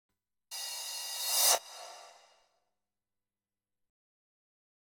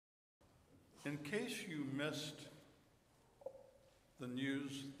In case you missed the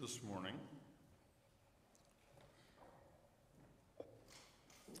news this morning,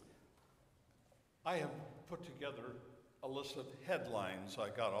 I have put together a list of headlines I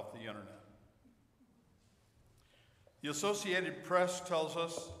got off the internet. The Associated Press tells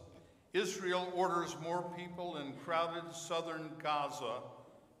us Israel orders more people in crowded southern Gaza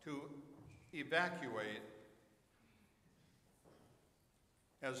to evacuate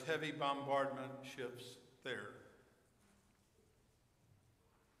as heavy bombardment shifts there.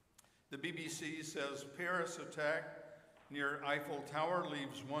 The BBC says Paris attack near Eiffel Tower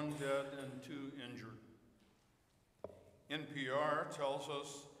leaves 1 dead and 2 injured. NPR tells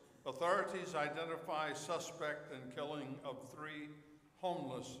us authorities identify suspect in killing of 3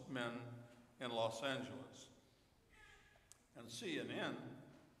 homeless men in Los Angeles. And CNN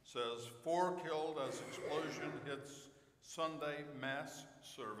says 4 killed as explosion hits Sunday mass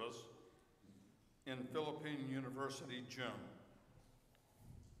service in Philippine University gym.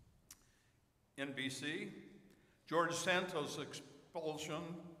 NBC, George Santos' expulsion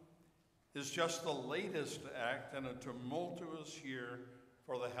is just the latest act in a tumultuous year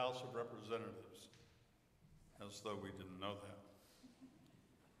for the House of Representatives, as though we didn't know that.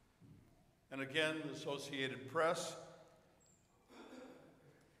 And again, the Associated Press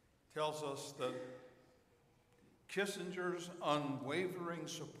tells us that Kissinger's unwavering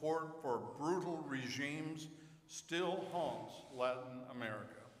support for brutal regimes still haunts Latin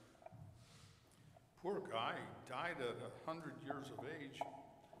America. Poor guy died at 100 years of age.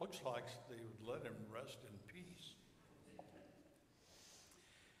 Looks like they would let him rest in peace.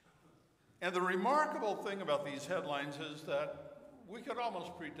 And the remarkable thing about these headlines is that we could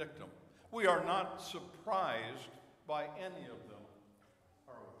almost predict them. We are not surprised by any of them,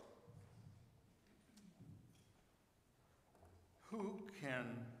 are we? Who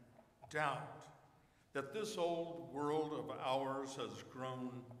can doubt that this old world of ours has grown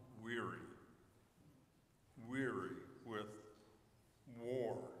weary? Weary with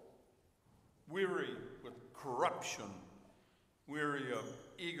war, weary with corruption, weary of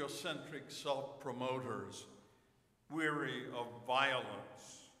egocentric self-promoters, weary of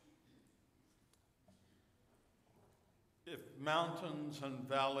violence. If mountains and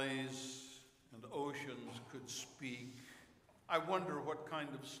valleys and oceans could speak, I wonder what kind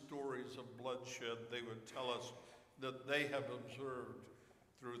of stories of bloodshed they would tell us that they have observed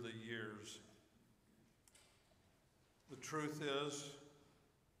through the years. The truth is,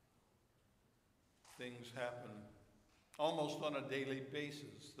 things happen almost on a daily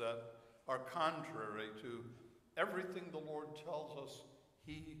basis that are contrary to everything the Lord tells us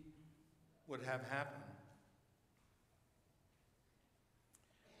He would have happen.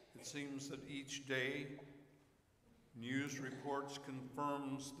 It seems that each day, news reports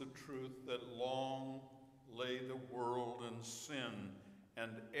confirms the truth that long lay the world in sin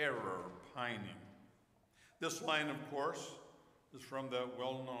and error pining. This line, of course, is from that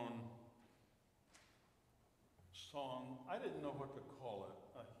well-known song. I didn't know what to call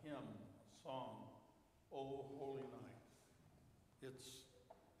it, a hymn, a song, O Holy Night. It's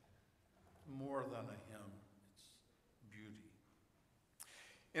more than a hymn, it's beauty.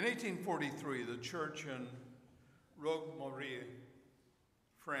 In 1843, the church in Roquemaure,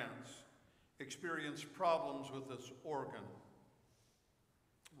 France, experienced problems with its organ.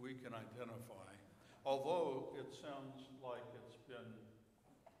 We can identify, although it sounds like it's been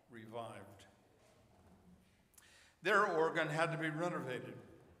revived. Their organ had to be renovated.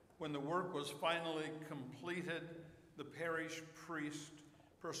 When the work was finally completed, the parish priest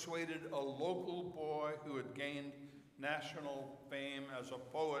persuaded a local boy who had gained national fame as a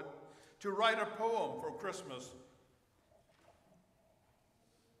poet to write a poem for Christmas,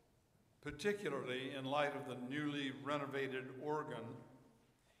 particularly in light of the newly renovated organ.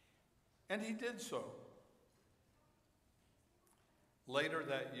 And he did so. Later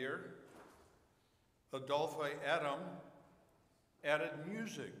that year, Adolphe Adam added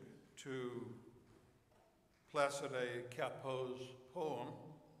music to Placide Cappeau's poem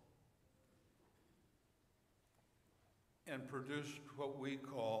and produced what we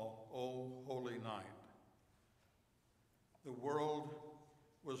call O Holy Night. The world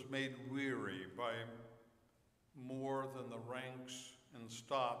was made weary by more than the ranks and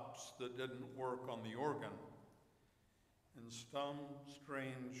stops that didn't work on the organ. In some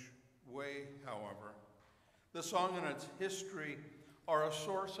strange way, however, the song and its history are a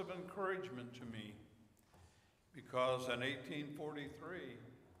source of encouragement to me, because in 1843,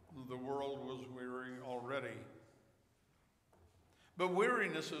 the world was weary already. But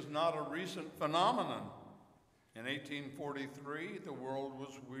weariness is not a recent phenomenon. In 1843, the world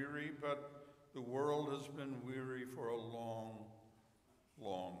was weary, but the world has been weary for a long,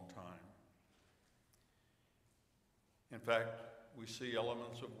 long time. In fact, we see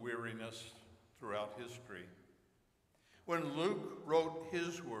elements of weariness throughout history. When Luke wrote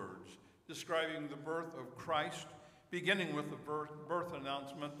his words describing the birth of Christ, beginning with the birth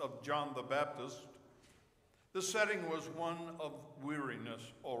announcement of John the Baptist, the setting was one of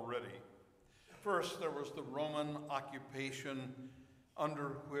weariness already. First, there was the Roman occupation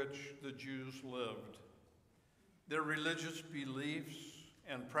under which the Jews lived. Their religious beliefs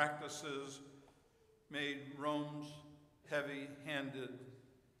and practices made Rome's heavy-handed,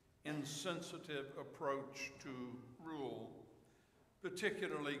 insensitive approach to rule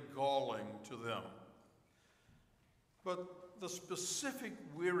particularly galling to them. But the specific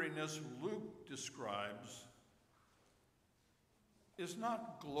weariness Luke describes is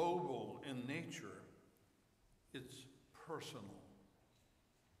not global in nature, it's personal.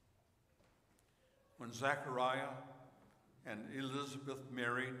 When Zechariah and Elizabeth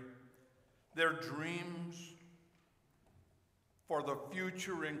married, their dreams for the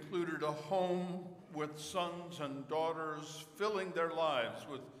future included a home with sons and daughters, filling their lives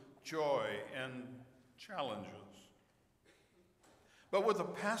with joy and challenges. But with the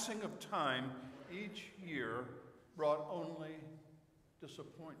passing of time, each year brought only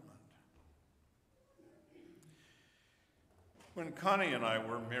disappointment. When Connie and I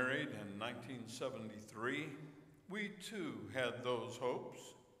were married in 1973, we too had those hopes.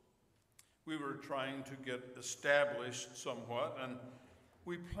 We were trying to get established somewhat, and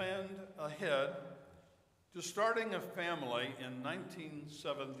we planned ahead to starting a family in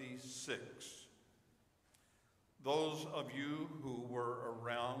 1976. Those of you who were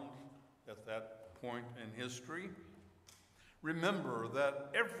around at that point in history remember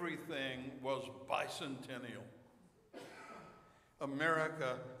that everything was bicentennial.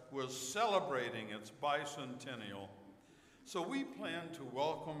 America was celebrating its bicentennial, so we planned to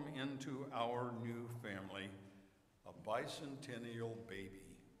welcome into our new family a bicentennial baby.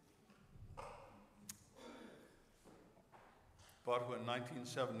 But when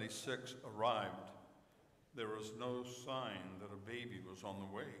 1976 arrived, there was no sign that a baby was on the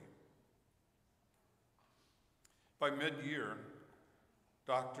way. By mid-year,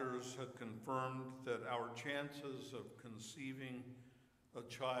 doctors had confirmed that our chances of conceiving a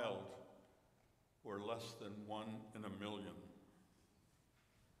child were less than 1 in a million.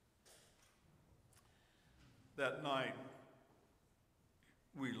 That night,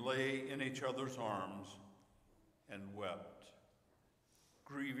 we lay in each other's arms and wept,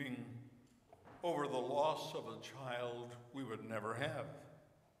 grieving over the loss of a child we would never have.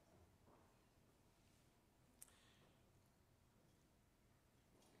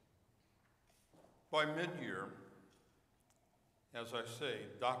 By mid-year, as I say,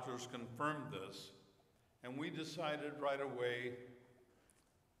 doctors confirmed this, and we decided right away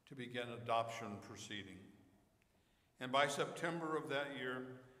to begin adoption proceeding. And by September of that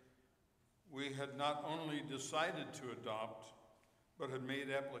year, we had not only decided to adopt, but had made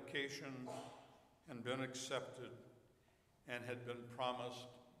application and been accepted and had been promised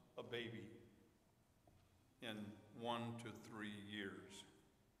a baby in 1 to 3 years.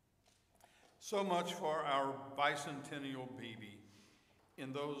 So much for our bicentennial baby.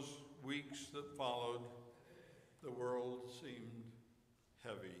 In those weeks that followed, the world seemed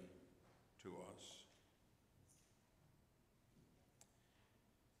heavy to us.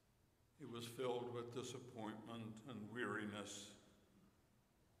 It was filled with disappointment and weariness.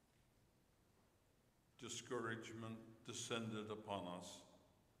 Discouragement descended upon us.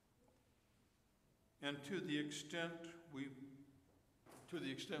 And to the extent we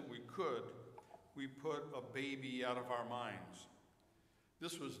could, we put a baby out of our minds.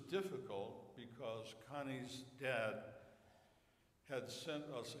 This was difficult because Connie's dad had sent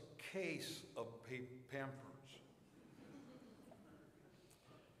us a case of Pampers,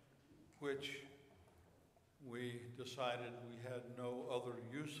 which we decided we had no other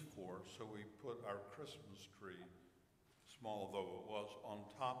use for, so we put our Christmas tree, small though it was, on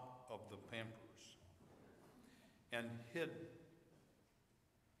top of the Pampers and hid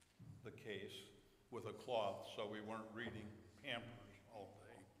the case with a cloth so we weren't reading Pampers all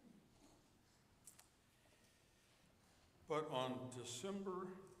day. But on December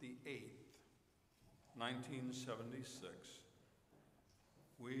the 8th, 1976,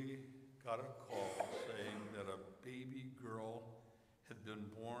 we got a call saying that a baby girl had been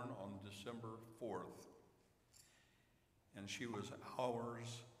born on December 4th, and she was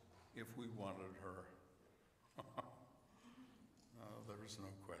ours if we wanted her. There was no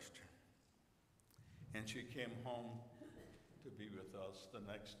question. And she came home to be with us the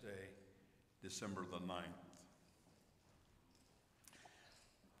next day December the 9th.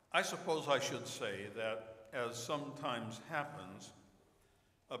 I suppose I should say that, as sometimes happens,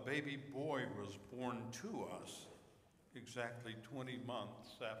 a baby boy was born to us exactly 20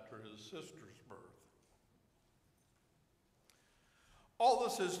 months after his sister's birth. All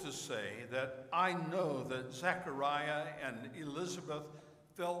this is to say that I know that Zechariah and Elizabeth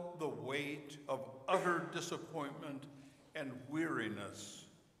felt the weight of utter disappointment and weariness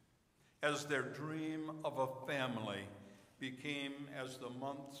as their dream of a family became, as the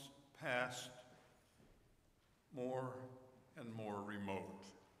months passed, more and more remote.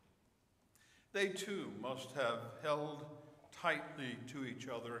 They too must have held tightly to each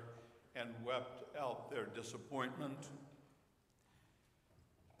other and wept out their disappointment.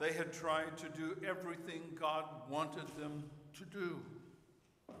 They had tried to do everything God wanted them to do.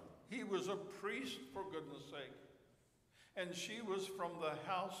 He was a priest, for goodness sake, and she was from the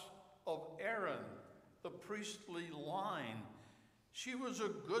house of Aaron, the priestly line. She was a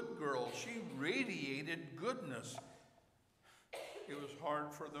good girl. She radiated goodness. It was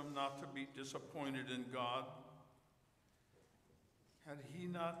hard for them not to be disappointed in God. Had he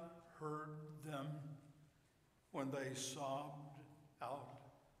not heard them when they sobbed out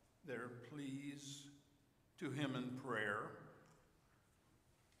their pleas to him in prayer?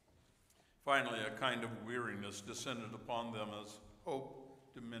 Finally, a kind of weariness descended upon them as hope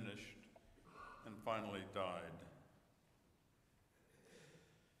diminished and finally died.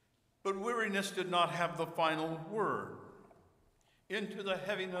 But weariness did not have the final word. Into the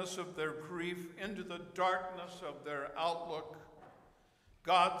heaviness of their grief, into the darkness of their outlook,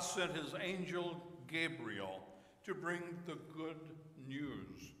 God sent his angel Gabriel to bring the good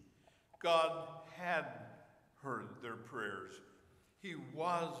news. God had heard their prayers. He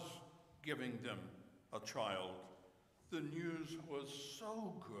was giving them a child. The news was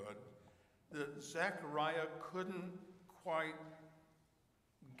so good that Zechariah couldn't quite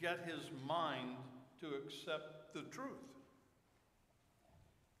get his mind to accept the truth.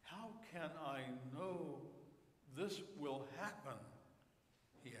 How can I know this will happen?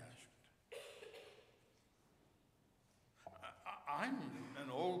 He asked. I'm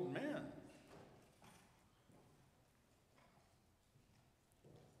an old man.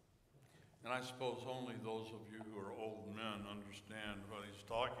 And I suppose only those of you who are old men understand what he's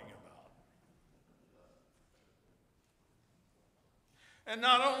talking about. And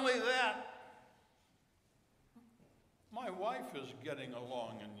not only that, my wife is getting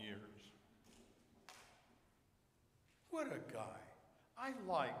along in years. What a guy. I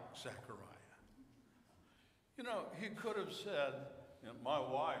like Zechariah. You know, he could have said, my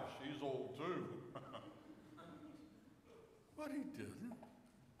wife, she's old too. But he didn't.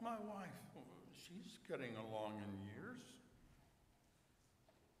 My wife, she's getting along in years.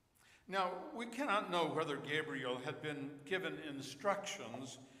 Now, we cannot know whether Gabriel had been given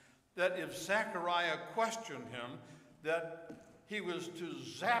instructions that if Zechariah questioned him, that he was to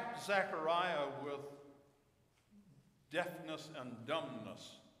zap Zechariah with deafness and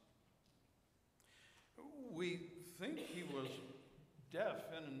dumbness. We think he was deaf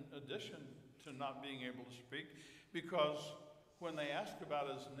in addition to not being able to speak, because when they asked about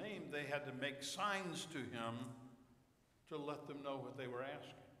his name, they had to make signs to him to let them know what they were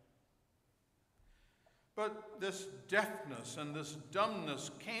asking. But this deafness and this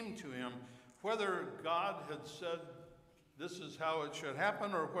dumbness came to him, whether God had said this is how it should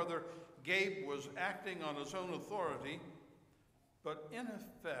happen, or whether Gabe was acting on his own authority. But in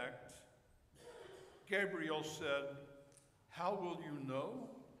effect, Gabriel said, how will you know?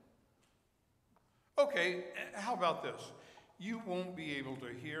 Okay, how about this? You won't be able to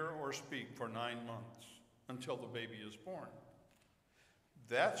hear or speak for 9 months until the baby is born.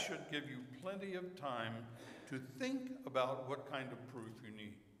 That should give you plenty of time to think about what kind of proof you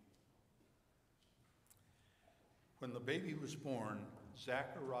need. When the baby was born,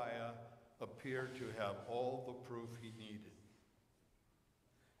 Zechariah appeared to have all the proof he needed.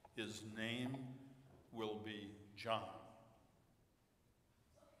 His name will be John,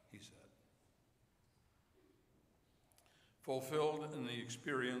 he said. Fulfilled in the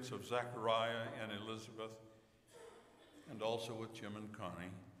experience of Zechariah and Elizabeth, and also with Jim and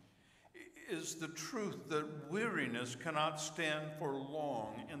Connie, is the truth that weariness cannot stand for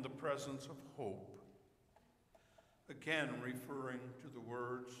long in the presence of hope. Again, referring to the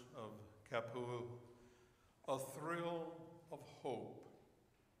words of Kapu, a thrill of hope.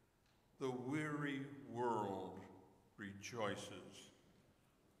 The weary world rejoices,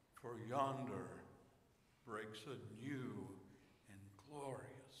 for yonder breaks a new and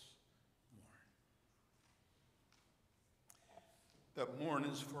glorious morn. That morn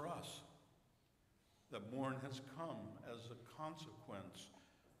is for us. that morn has come as a consequence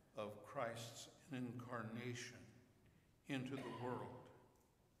of Christ's incarnation into the world.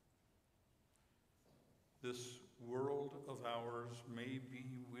 This world of ours may be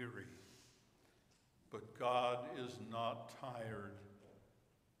weary, but God is not tired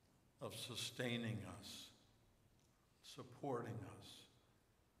of sustaining us, supporting us,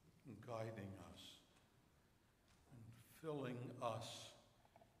 and guiding us, and filling us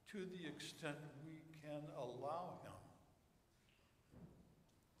to the extent we can allow him.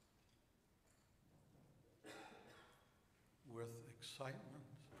 With excitement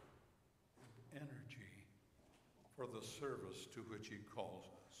and energy for the service to which he calls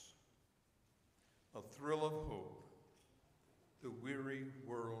us. A thrill of hope, the weary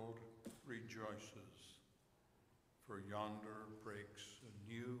world rejoices, for yonder breaks a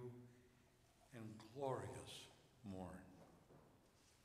new and glorious morn.